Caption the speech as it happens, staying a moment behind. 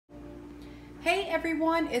Hey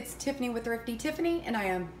everyone, it's Tiffany with Thrifty Tiffany, and I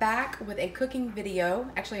am back with a cooking video,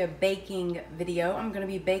 actually a baking video. I'm going to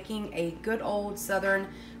be baking a good old Southern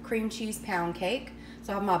cream cheese pound cake.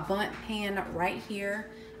 So I have my Bundt pan right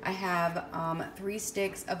here. I have 3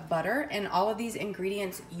 sticks of butter, and all of these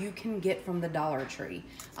ingredients you can get from the Dollar Tree.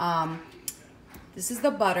 This is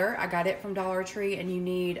the butter. I got it from Dollar Tree, and you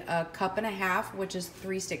need 1.5 cups, which is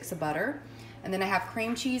 3 sticks of butter. And then I have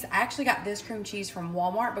cream cheese. I actually got this cream cheese from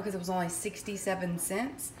Walmart because it was only 67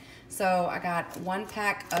 cents. So I got 1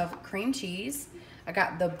 pack of cream cheese. I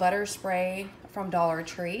got the butter spray from Dollar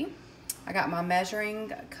Tree. I got my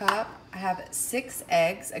measuring cup. I have 6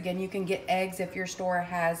 eggs. Again, you can get eggs if your store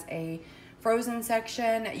has a frozen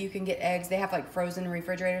section. You can get eggs. They have like frozen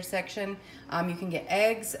refrigerator section. You can get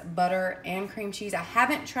eggs, butter, and cream cheese. I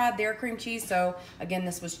haven't tried their cream cheese, so again,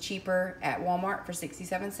 this was cheaper at Walmart for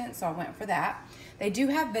 67 cents, so I went for that. They do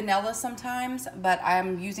have vanilla sometimes, but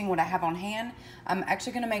I'm using what I have on hand. I'm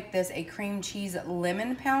actually gonna make this a cream cheese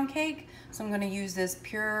lemon pound cake. So I'm gonna use this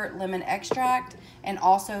pure lemon extract and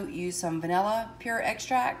also use some vanilla pure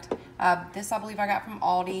extract. This I believe I got from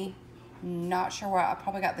Aldi. Not sure where. I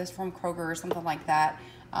probably got this from Kroger or something like that.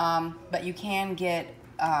 But you can get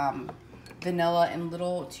vanilla in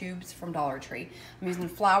little tubes from Dollar Tree. I'm using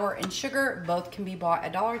flour and sugar. Both can be bought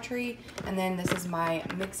at Dollar Tree. And then this is my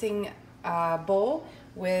mixing bowl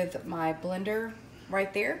with my blender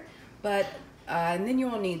right there. And then you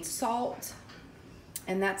will need salt.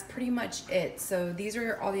 And that's pretty much it. So these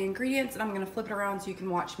are all the ingredients, and I'm gonna flip it around so you can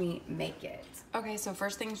watch me make it. Okay, so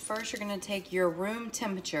first things first, you're gonna take your room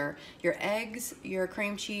temperature. Your eggs, your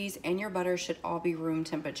cream cheese, and your butter should all be room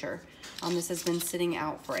temperature. This has been sitting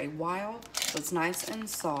out for a while, so it's nice and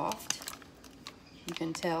soft. You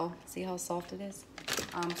can tell, see how soft it is?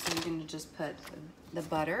 So you're gonna just put the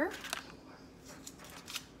butter,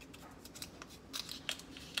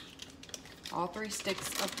 all 3 sticks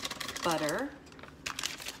of butter,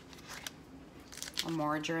 or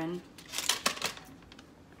margarine.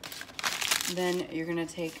 Then you're gonna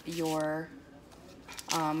take your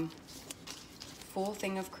full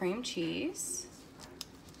thing of cream cheese,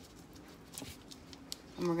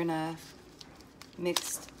 and we're gonna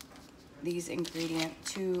mix these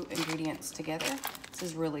 2 ingredients together. This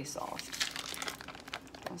is really soft.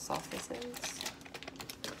 How soft this is.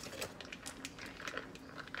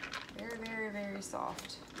 Very, very, very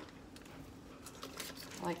soft.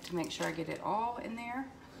 I like to make sure I get it all in there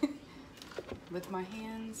with my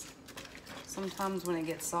hands. Sometimes when it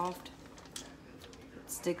gets soft,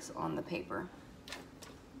 it sticks on the paper.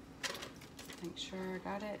 Make sure I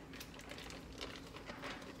got it.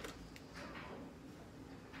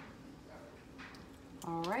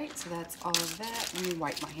 All right, so that's all of that. Let me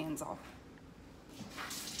wipe my hands off.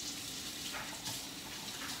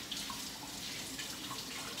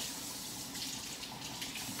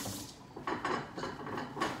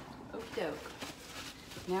 Okie doke.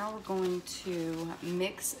 Now we're going to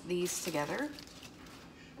mix these together,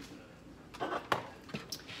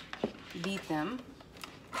 beat them.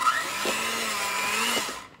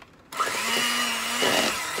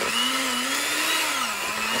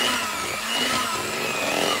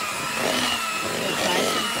 It's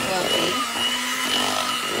nice and fluffy.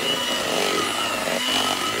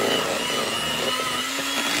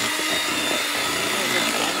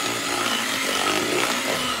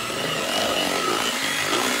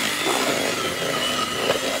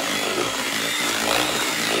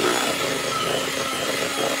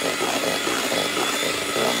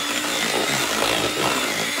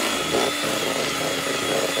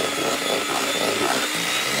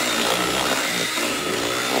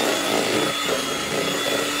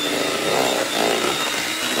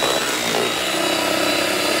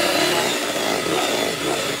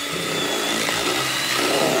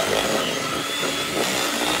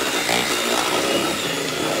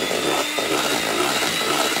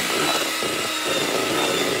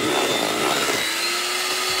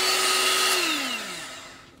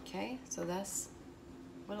 So that's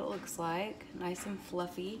what it looks like, nice and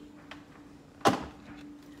fluffy.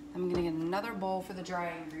 I'm gonna get another bowl for the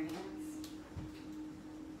dry ingredients.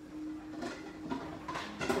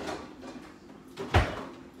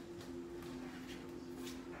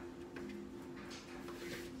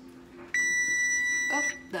 Oh,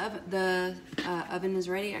 the oven is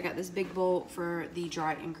ready. I got this big bowl for the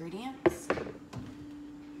dry ingredients.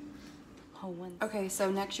 Okay,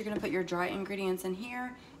 so next you're gonna put your dry ingredients in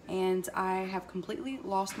here, and I have completely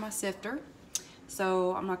lost my sifter,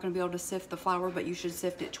 so I'm not gonna be able to sift the flour, but you should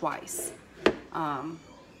sift it twice. But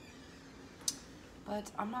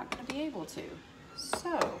I'm not gonna be able to.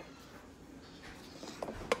 So,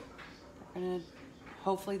 we're gonna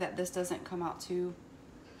hopefully that this doesn't come out too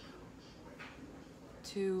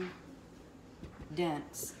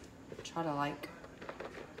dense. Try to like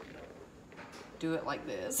do it like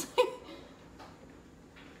this.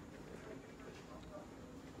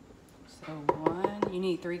 So you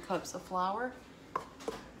need 3 cups of flour.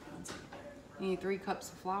 You need 3 cups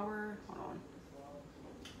of flour. Hold on.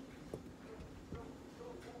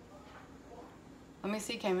 Let me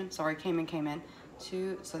see, Cayman. Sorry, Cayman came in.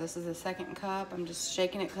 2, so this is the 2nd cup. I'm just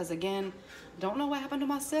shaking it because, again, don't know what happened to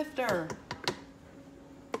my sifter.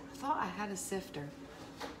 I thought I had a sifter.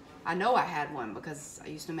 I know I had one because I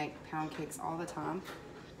used to make pound cakes all the time.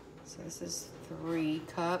 So this is 3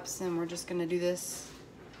 cups, and we're just gonna do this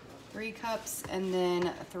 3 cups and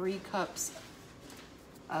then 3 cups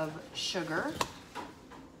of sugar.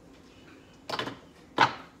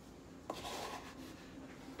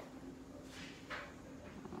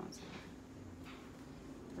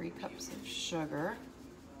 3 cups of sugar.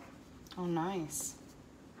 Oh, nice.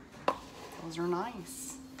 Those are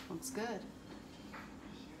nice. Looks good.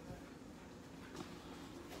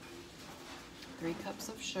 3 cups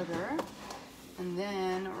of sugar. And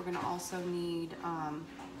then we're gonna also need,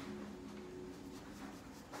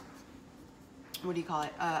 what do you call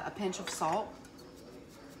it? A pinch of salt.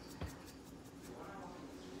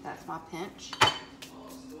 That's my pinch.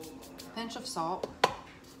 Pinch of salt.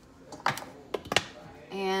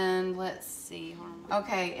 And let's see.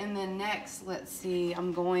 Okay, and then next, let's see,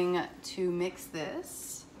 I'm going to mix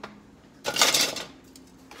this.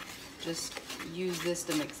 Just use this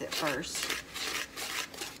to mix it first.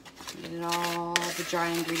 Get it all, the dry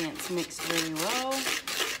ingredients mixed really well.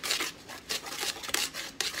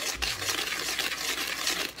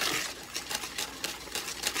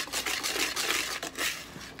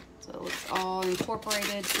 So it looks all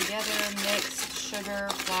incorporated together, mixed, sugar,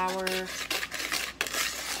 flour.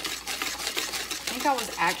 I think I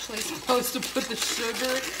was actually supposed to put the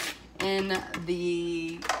sugar in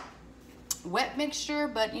the wet mixture,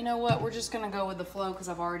 but you know what? We're just gonna go with the flow because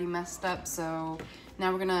I've already messed up. So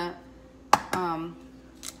now we're gonna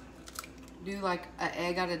do like an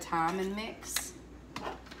egg at a time and mix.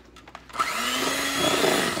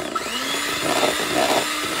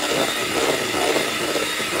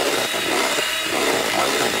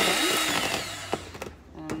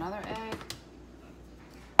 And another egg.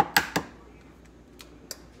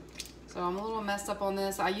 So I'm a little messed up on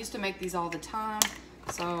this. I used to make these all the time,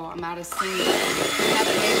 so I'm out of sync. I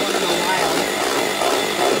haven't made one in a while.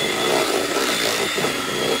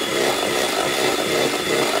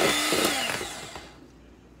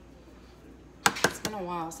 It's been a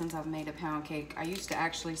while since I've made a pound cake. I used to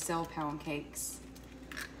actually sell pound cakes.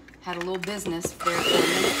 Had a little business there for a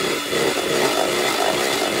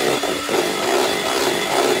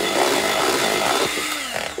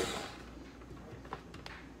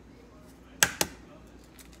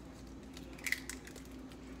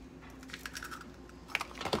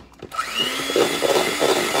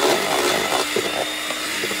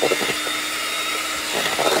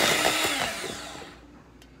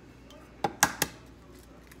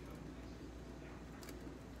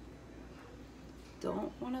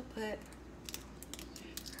Don't want to put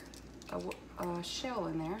a shell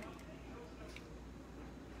in there.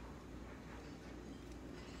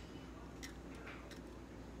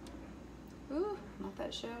 Ooh, not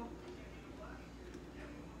that shell.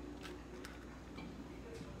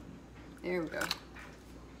 There we go.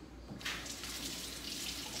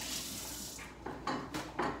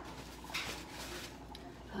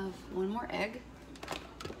 Have one more egg.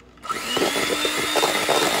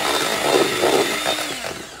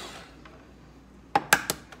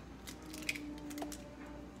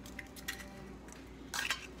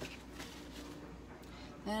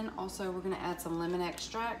 Then also we're gonna add some lemon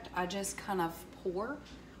extract. I just kind of pour.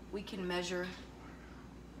 We can measure,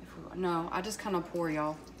 no, I just kind of pour,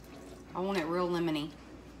 y'all. I want it real lemony.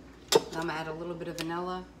 I'm gonna add a little bit of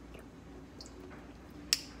vanilla.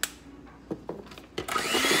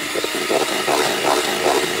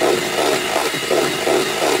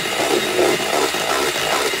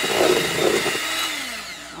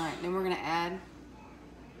 All right, then we're gonna add,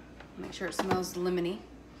 make sure it smells lemony.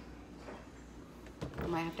 I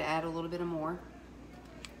might have to add a little bit more.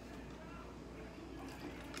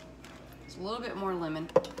 It's a little bit more lemon.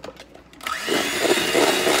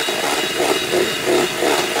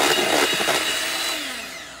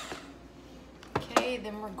 Okay,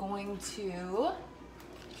 then we're going to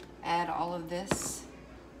add all of this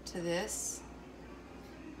to this.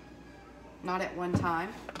 Not at one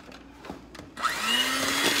time.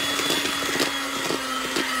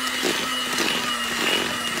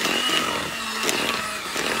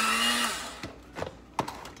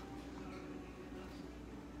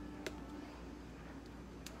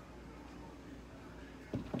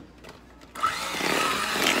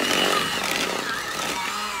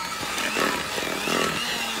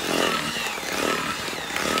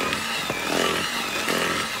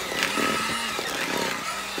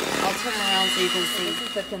 so you can see. This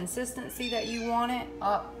is the consistency that you want it.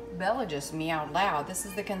 Bella just meowed loud. This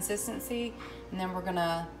is the consistency, and then we're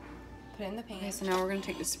gonna put it in the pan. Okay, so now we're gonna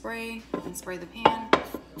take the spray and spray the pan.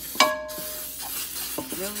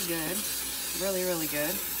 Really good. Really, really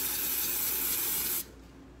good.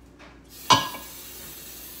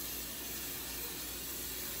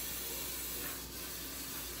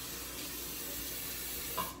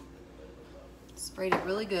 Sprayed it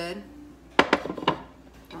really good.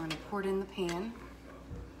 I'm going to pour it in the pan.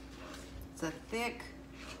 It's a thick,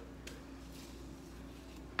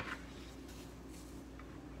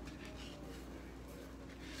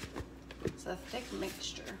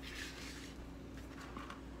 mixture.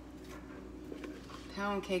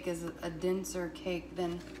 Pound cake is a denser cake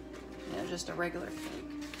than, you know, just a regular cake.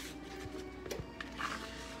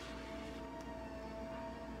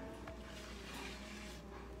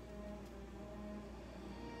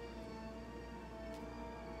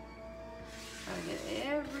 Gotta get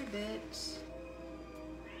every bit.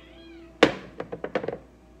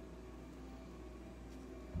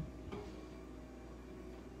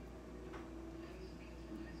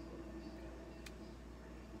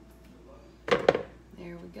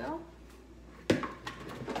 There we go. And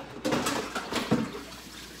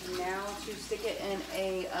now to stick it in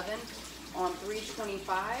a oven on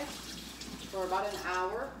 325 for about an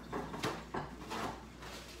hour.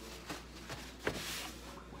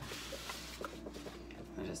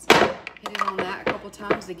 I just hit it on that a couple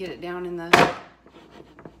times to get it down in the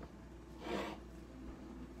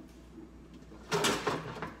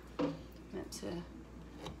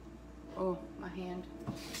oh, my hand.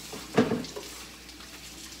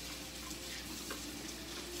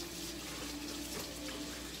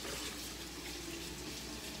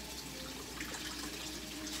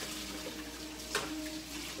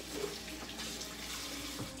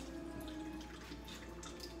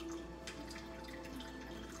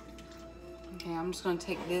 Okay, I'm just going to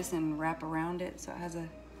take this and wrap around it so it has a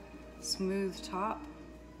smooth top.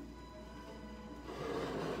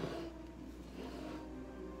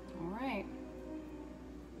 All right.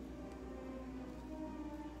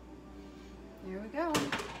 There we go.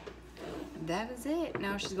 That is it.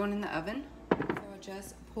 Now she's going in the oven. So I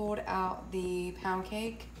just pulled out the pound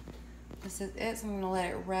cake. This is it, so I'm going to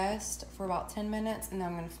let it rest for about 10 minutes, and then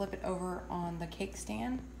I'm going to flip it over on the cake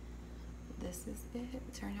stand. This is it.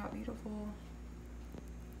 It turned out beautiful.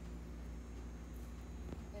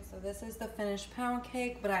 Okay, so this is the finished pound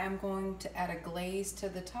cake, but I am going to add a glaze to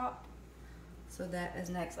the top. So that is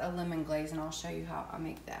next, a lemon glaze, and I'll show you how I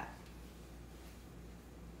make that.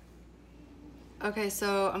 Okay,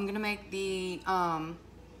 so I'm gonna make the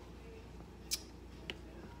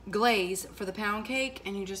glaze for the pound cake,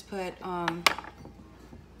 and you just put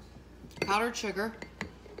powdered sugar.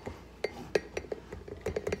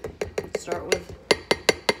 Start with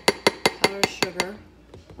powdered sugar,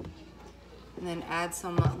 and then add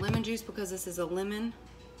some lemon juice because this is a lemon.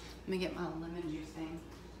 Let me get my lemon juice thing.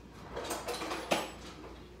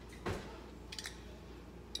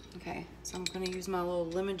 Okay, so I'm gonna use my little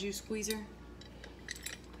lemon juice squeezer.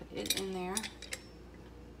 Put it in there.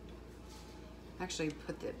 Actually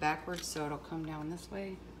put it backwards so it'll come down this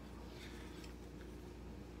way.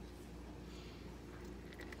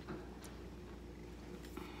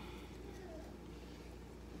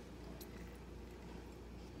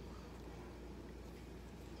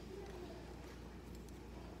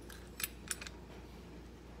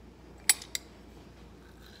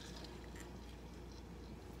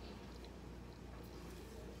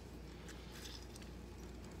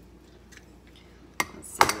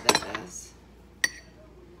 Let's see what that does.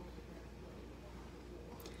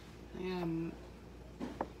 I'm gonna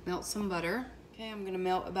melt some butter. Okay, I'm gonna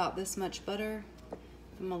melt about this much butter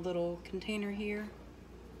in my little container here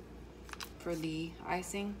for the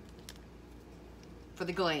icing, for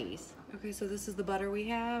the glaze. Okay, so this is the butter we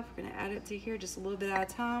have. We're gonna add it to here just a little bit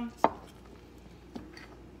at a time.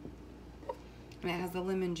 And it has the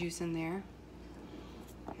lemon juice in there.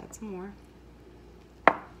 Add some more.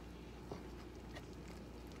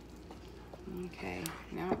 Okay,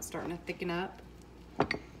 now it's starting to thicken up.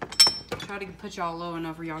 Try to put y'all low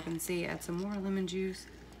enough where y'all can see. Add some more lemon juice.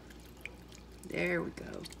 There we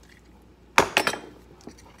go.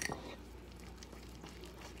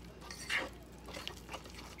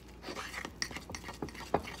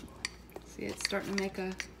 See, it's starting to make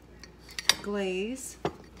a glaze.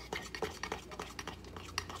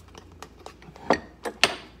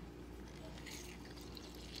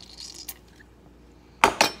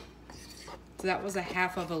 So that was a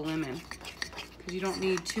half of a lemon, because you don't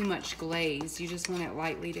need too much glaze. You just want it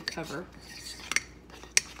lightly to cover.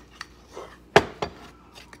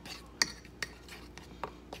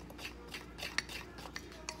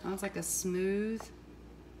 Oh, it's like a smooth.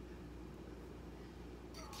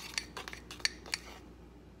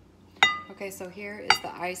 Okay, so here is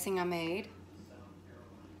the icing I made.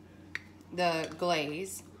 The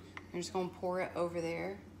glaze. I'm just gonna pour it over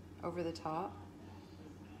there, over the top.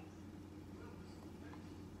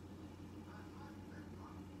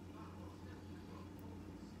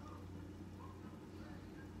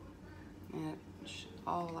 And it should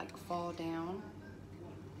all like fall down.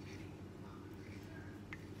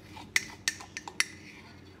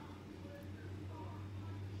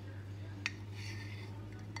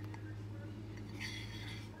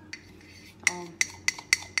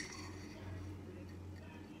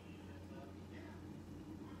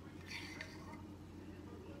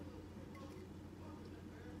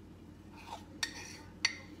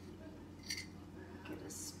 Get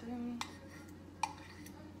a spoon.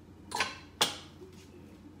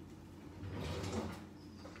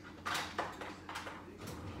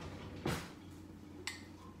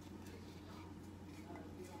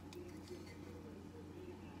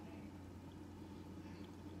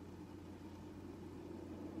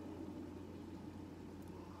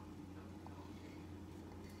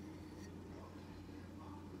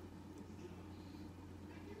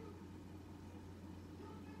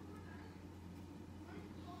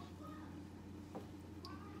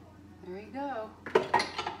 There you go.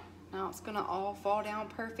 Now it's gonna all fall down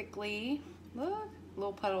perfectly. Look,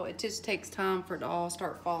 little puddle. It just takes time for it to all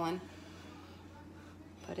start falling.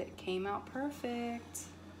 But it came out perfect.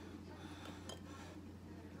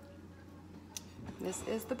 This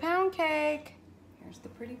is the pound cake. Here's the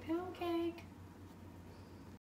pretty pound cake.